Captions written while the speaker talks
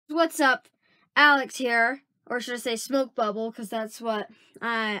What's up? Alex here, or should I say Smoke Bubble, because that's what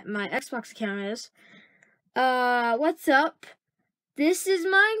my Xbox account is. What's up? This is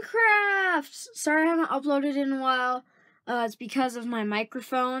Minecraft! Sorry I haven't uploaded in a while. It's because of my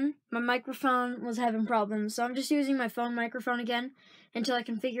microphone. My microphone was having problems, so I'm just using my phone microphone again until I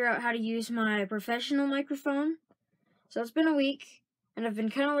can figure out how to use my professional microphone. So it's been a week, and I've been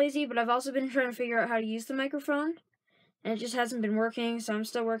kind of lazy, but I've also been trying to figure out how to use the microphone. And it just hasn't been working, so I'm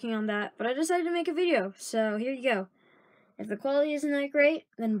still working on that. But I decided to make a video, so here you go. If the quality isn't that great,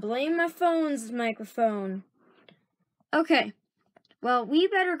 then blame my phone's microphone. Okay, well, we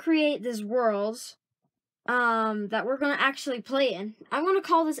better create this world that we're going to actually play in. I'm going to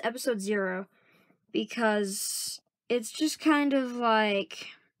call this episode 0, because it's just kind of like,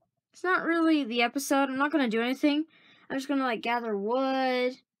 it's not really the episode. I'm not going to do anything. I'm just going to like gather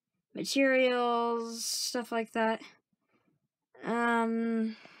wood, materials, stuff like that.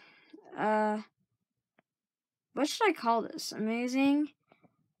 What should I call this? Amazing?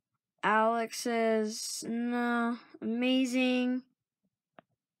 Alex's, no, amazing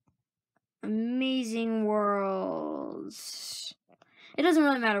worlds. It doesn't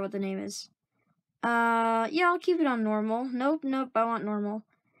really matter what the name is. Yeah, I'll keep it on normal. Nope, I want normal.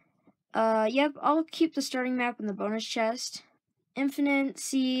 Yep, I'll keep the starting map in the bonus chest. Infinite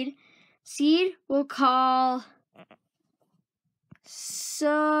seed. Seed we'll call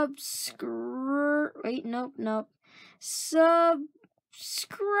wait, nope. Subscribe.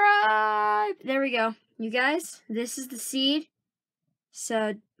 There we go. You guys, this is the seed.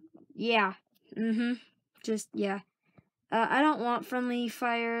 So, yeah. Just, yeah. I don't want friendly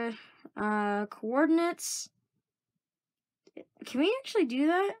fire coordinates. Can we actually do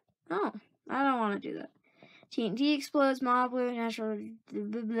that? Oh, I don't want to do that. TNT explodes, mob blue, natural,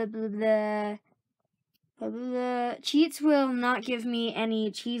 blah, blah, blah, blah. Cheats will not give me any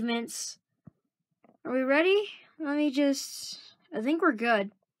achievements. Are we ready? Let me just... I think we're good.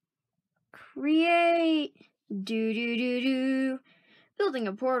 Create. Do. Building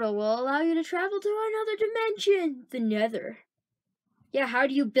a portal will allow you to travel to another dimension. The Nether. Yeah, how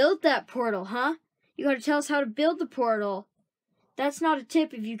do you build that portal, huh? You gotta tell us how to build the portal. That's not a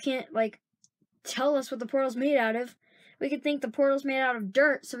tip if you can't, like, tell us what the portal's made out of. We could think the portal's made out of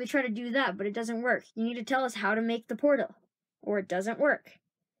dirt, so we try to do that, but it doesn't work. You need to tell us how to make the portal, or it doesn't work.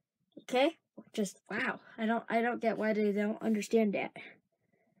 Okay? Just, wow. I don't get why they don't understand that.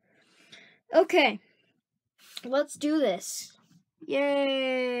 Okay. Let's do this.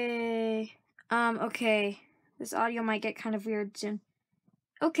 Yay. Okay. This audio might get kind of weird soon.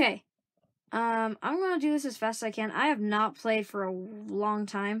 Okay. I'm gonna do this as fast as I can. I have not played for a long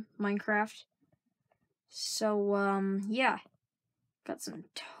time, Minecraft. So, yeah. Got some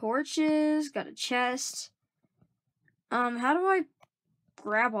torches, got a chest. How do I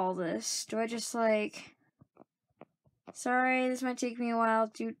grab all this? Do I just, like... Sorry, this might take me a while.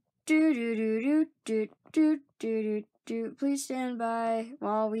 Please stand by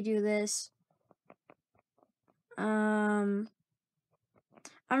while we do this. I'm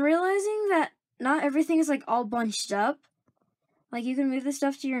realizing that not everything is, like, all bunched up. Like, you can move this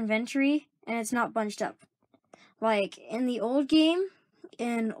stuff to your inventory, and it's not bunched up. Like, in the old game,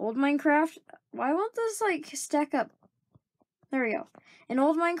 in old Minecraft, why won't this, like, stack up? There we go. In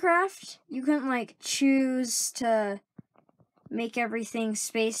old Minecraft, you couldn't, like, choose to make everything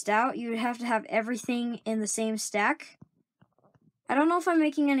spaced out. You would have to have everything in the same stack. I don't know if I'm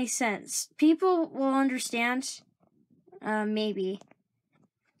making any sense. People will understand. Maybe.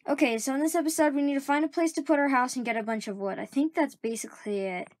 Okay, so in this episode, we need to find a place to put our house and get a bunch of wood. I think that's basically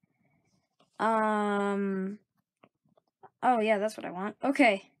it. Oh, yeah, that's what I want.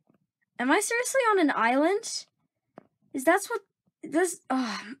 Okay. Am I seriously on an island? Is that what this...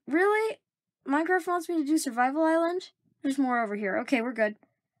 really? Minecraft wants me to do survival island? There's more over here. Okay, we're good.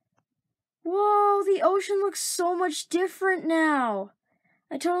 Whoa, the ocean looks so much different now.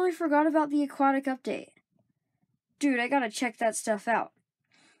 I totally forgot about the aquatic update. Dude, I gotta check that stuff out.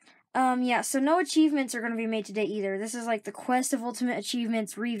 Yeah, so no achievements are gonna be made today either. This is like the Quest of Ultimate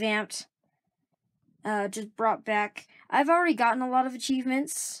Achievements revamped. Just brought back. I've already gotten a lot of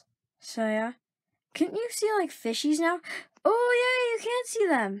achievements. So, yeah. Can you see, like, fishies now? Oh, yeah, you can see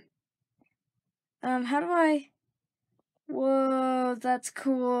them. How do I... Whoa, that's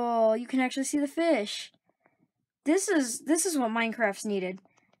cool. You can actually see the fish. This is what Minecraft's needed.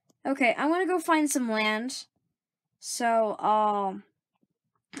 Okay, I'm gonna go find some land. So, I'll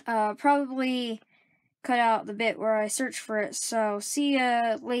probably cut out the bit where I search for it. So, see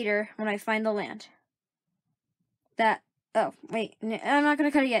ya later when I find the land. Oh, wait, I'm not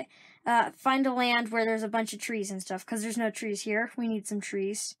gonna cut it yet. Find a land where there's a bunch of trees and stuff, because there's no trees here. We need some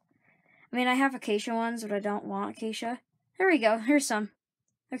trees. I mean, I have acacia ones, but I don't want acacia. There we go. Here's some.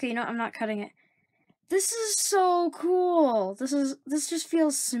 Okay, you know, I'm not cutting it. This is so cool. This just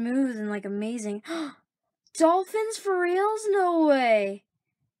feels smooth and like amazing. Dolphins for reals? No way.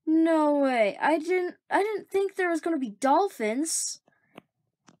 No way. I didn't think there was gonna be dolphins.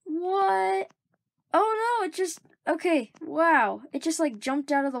 What? Oh no, it just okay, wow. It just like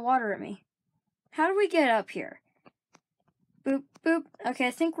jumped out of the water at me. How do we get up here? Boop, boop. Okay,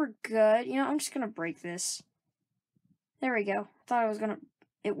 I think we're good. You know, I'm just gonna break this. There we go. Thought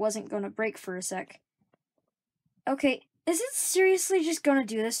it wasn't gonna break for a sec. Okay, is it seriously just gonna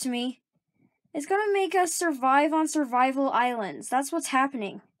do this to me? It's gonna make us survive on survival islands. That's what's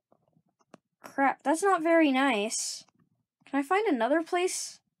happening. Crap, that's not very nice. Can I find another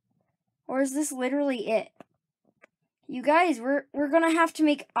place? Or is this literally it? You guys, we're gonna have to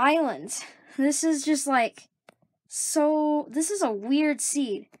make islands. This is just like, this is a weird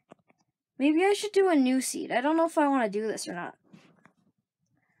seed. Maybe I should do a new seed. I don't know if I want to do this or not.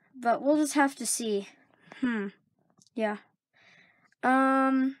 But we'll just have to see. Yeah.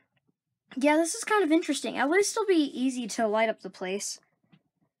 Yeah, this is kind of interesting. At least it'll be easy to light up the place.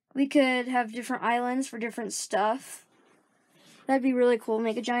 We could have different islands for different stuff. That'd be really cool.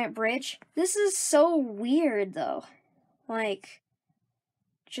 Make a giant bridge. This is so weird, though. Like,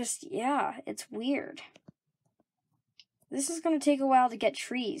 just, yeah, it's weird. This is going to take a while to get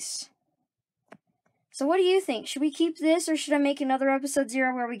trees. So what do you think? Should we keep this, or should I make another episode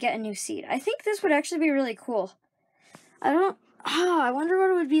 0 where we get a new seed? I think this would actually be really cool. I wonder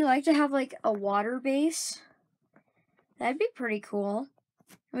what it would be like to have, like, a water base. That'd be pretty cool.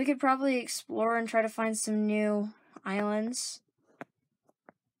 We could probably explore and try to find some new islands.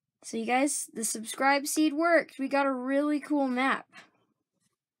 So you guys, the subscribe seed worked. We got a really cool map.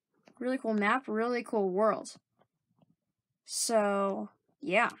 Really cool map, really cool world. So,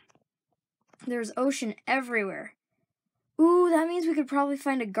 yeah. There's ocean everywhere. Ooh, that means we could probably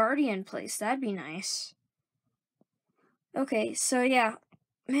find a guardian place. That'd be nice. Okay, so yeah.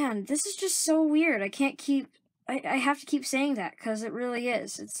 Man, this is just so weird. I have to keep saying that, because it really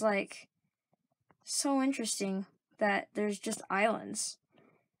is. It's like, so interesting that there's just islands.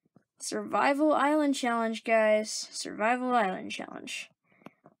 Survival Island Challenge, guys. Survival Island Challenge.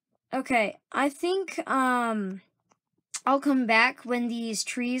 Okay, I think, I'll come back when these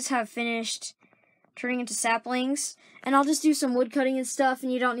trees have finished turning into saplings, and I'll just do some wood cutting and stuff,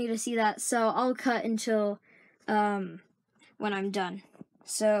 and you don't need to see that, so I'll cut until, when I'm done.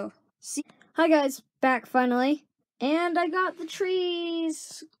 So, see. Hi guys, back finally, and I got the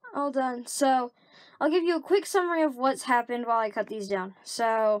trees all done. So, I'll give you a quick summary of what's happened while I cut these down.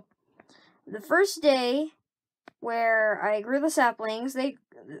 So, the first day where I grew the saplings, they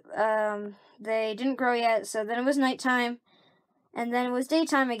didn't grow yet, so then it was nighttime, and then it was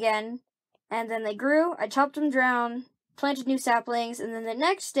daytime again, and then they grew, I chopped them down, planted new saplings, and then the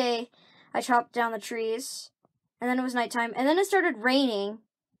next day, I chopped down the trees, and then it was nighttime, and then it started raining.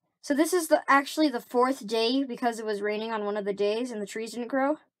 So this is actually the 4th day, because it was raining on one of the days, and the trees didn't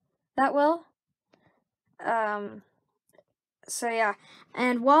grow that well. So yeah,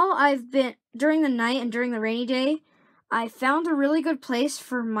 and while during the night and during the rainy day, I found a really good place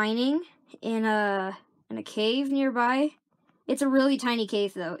for mining in a cave nearby. It's a really tiny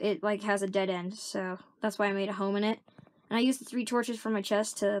cave, though. It, like, has a dead end, so that's why I made a home in it. And I used the 3 torches from my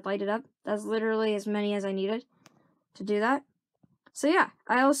chest to light it up. That's literally as many as I needed to do that. So yeah,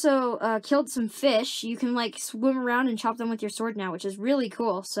 I also killed some fish. You can, like, swim around and chop them with your sword now, which is really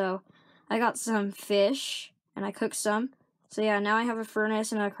cool. So I got some fish, and I cooked some. So yeah, now I have a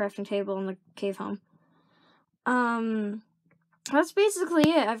furnace and a crafting table in the cave home. That's basically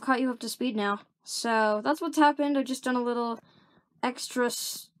it. I've caught you up to speed now. So that's what's happened. I've just done a little extra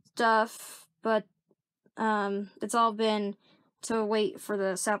stuff, but it's all been to wait for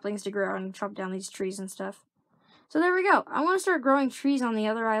the saplings to grow and chop down these trees and stuff. So there we go. I want to start growing trees on the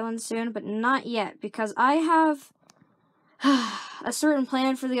other island soon, but not yet, because I have a certain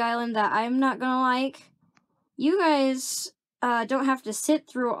plan for the island that I'm not gonna like. You guys don't have to sit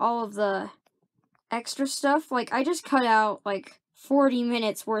through all of the extra stuff. Like, I just cut out, like, 40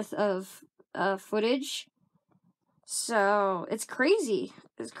 minutes worth of footage. So, it's crazy.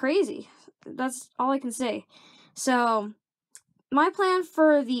 It's crazy. That's all I can say. So, my plan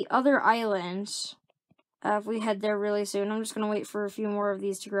for the other island, if we head there really soon, I'm just going to wait for a few more of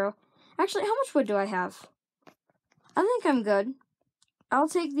these to grow. Actually, how much wood do I have? I think I'm good. I'll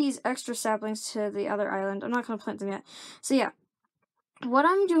take these extra saplings to the other island. I'm not going to plant them yet. So, yeah. What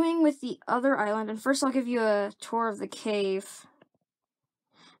I'm doing with the other island, and first I'll give you a tour of the cave.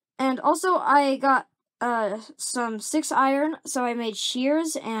 And also, I got some 6 iron, so I made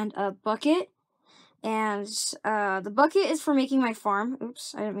shears and a bucket. And the bucket is for making my farm.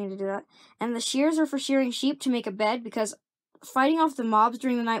 Oops, I didn't mean to do that. And the shears are for shearing sheep to make a bed, because fighting off the mobs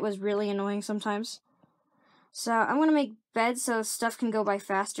during the night was really annoying sometimes. So I'm going to make beds so stuff can go by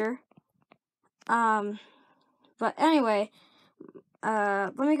faster. But anyway,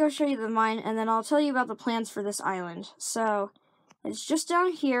 let me go show you the mine, and then I'll tell you about the plans for this island. So it's just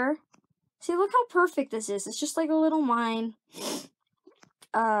down here. See, look how perfect this is. It's just like a little mine.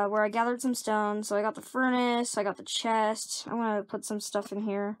 Where I gathered some stone. So I got the furnace, I got the chest. I'm gonna put some stuff in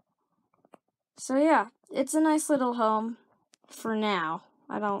here. So yeah, it's a nice little home for now.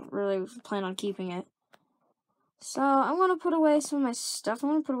 I don't really plan on keeping it. So I'm gonna put away some of my stuff.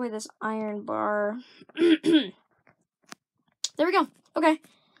 I'm gonna put away this iron bar. There we go. Okay,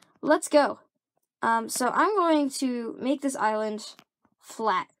 let's go. So I'm going to make this island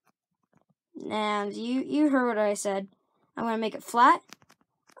flat. And you heard what I said. I'm gonna make it flat.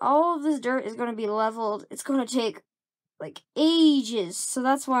 All of this dirt is going to be leveled. It's going to take, like, ages. So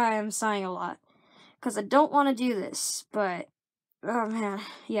that's why I'm sighing a lot. Because I don't want to do this. But, oh man.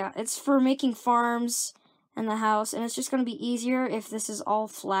 Yeah, it's for making farms and the house. And it's just going to be easier if this is all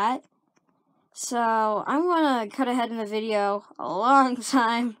flat. So, I'm going to cut ahead in the video a long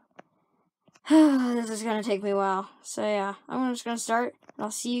time. This is going to take me a while. So, yeah, I'm just going to start. And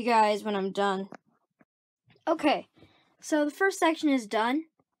I'll see you guys when I'm done. Okay, so the first section is done.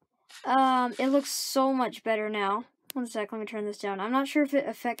 It looks so much better now. One sec, let me turn this down. I'm not sure if it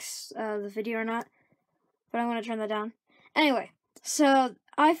affects the video or not, but I'm going to turn that down. Anyway, so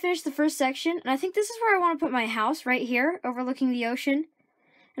I finished the first section, and I think this is where I want to put my house, right here, overlooking the ocean.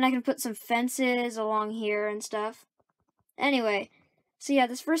 And I can put some fences along here and stuff. Anyway, so yeah,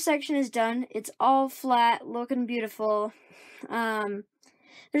 this first section is done. It's all flat, looking beautiful.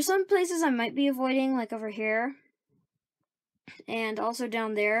 There's some places I might be avoiding, like over here. And also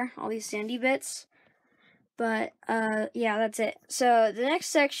down there, all these sandy bits. But, yeah, that's it. So, the next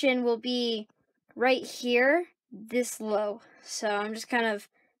section will be right here, this low. So, I'm just kind of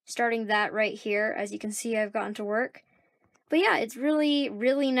starting that right here. As you can see, I've gotten to work. But yeah, it's really,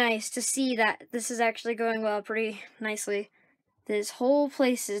 really nice to see that this is actually going well pretty nicely. This whole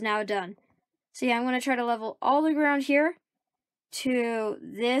place is now done. So yeah, I'm going to try to level all the ground here to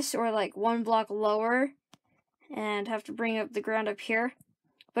this, or like 1 block lower. And have to bring up the ground up here.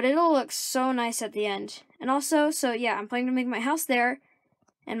 But it'll look so nice at the end. And also, so yeah, I'm planning to make my house there.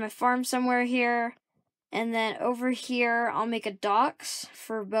 And my farm somewhere here. And then over here, I'll make a docks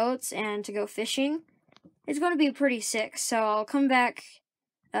for boats and to go fishing. It's going to be pretty sick. So I'll come back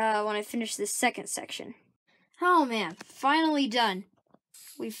when I finish this second section. Oh man, finally done.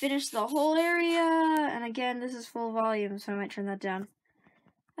 We finished the whole area. And again, this is full volume, so I might turn that down.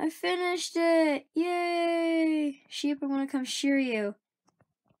 I finished it! Yay! Sheep, I want to come shear you.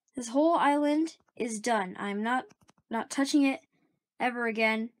 This whole island is done. I'm not touching it ever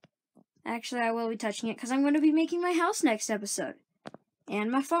again. Actually, I will be touching it because I'm going to be making my house next episode.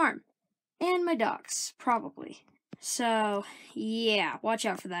 And my farm. And my docks, probably. So, yeah, watch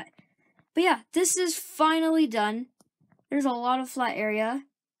out for that. But yeah, this is finally done. There's a lot of flat area.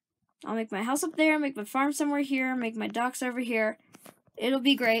 I'll make my house up there, make my farm somewhere here, make my docks over here. It'll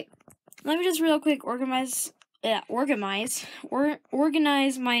be great. Let me just real quick organize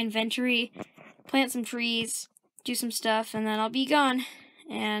my inventory, plant some trees, do some stuff, and then I'll be gone.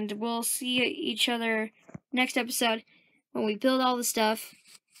 And we'll see each other next episode when we build all the stuff.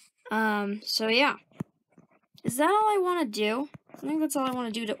 So yeah. Is that all I want to do? I think that's all I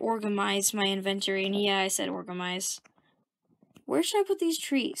want to do to organize my inventory. And yeah, I said organize. Where should I put these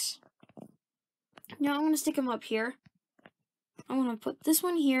trees? No, I'm going to stick them up here. I'm going to put this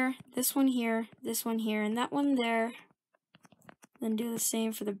one here, this one here, this one here, and that one there. Then do the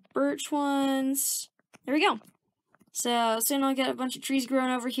same for the birch ones. There we go. So soon I'll get a bunch of trees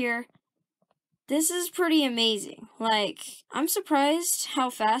growing over here. This is pretty amazing. Like, I'm surprised how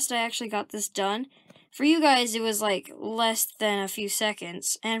fast I actually got this done. For you guys, it was like less than a few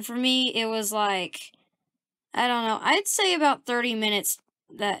seconds. And for me, it was like, I don't know, I'd say about 30 minutes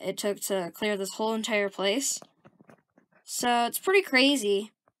that it took to clear this whole entire place. So it's pretty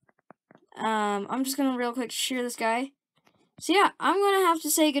crazy. I'm just gonna real quick shear this guy. So yeah, I'm gonna have to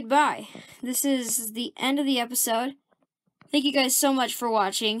say goodbye. This is the end of the episode. Thank you guys so much for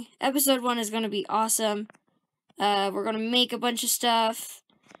watching. Episode 1 is gonna be awesome. We're gonna make a bunch of stuff.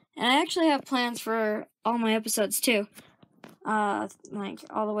 And I actually have plans for all my episodes too. Like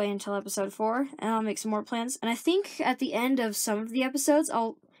all the way until episode 4. And I'll make some more plans. And I think at the end of some of the episodes,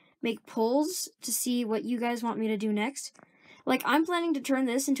 I'll make polls to see what you guys want me to do next. Like, I'm planning to turn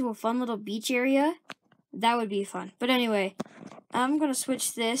this into a fun little beach area. That would be fun. But anyway, I'm going to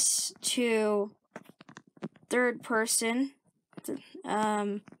switch this to third person.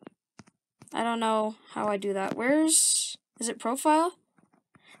 I don't know how I do that. Is it profile?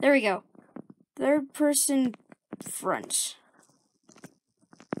 There we go. Third person front.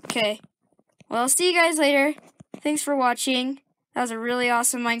 Okay. Well, I'll see you guys later. Thanks for watching. That was a really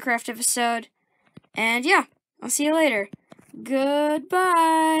awesome Minecraft episode. And yeah, I'll see you later.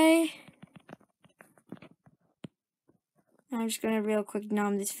 Goodbye. I'm just gonna real quick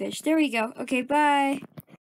nom this fish. There we go. Okay, bye.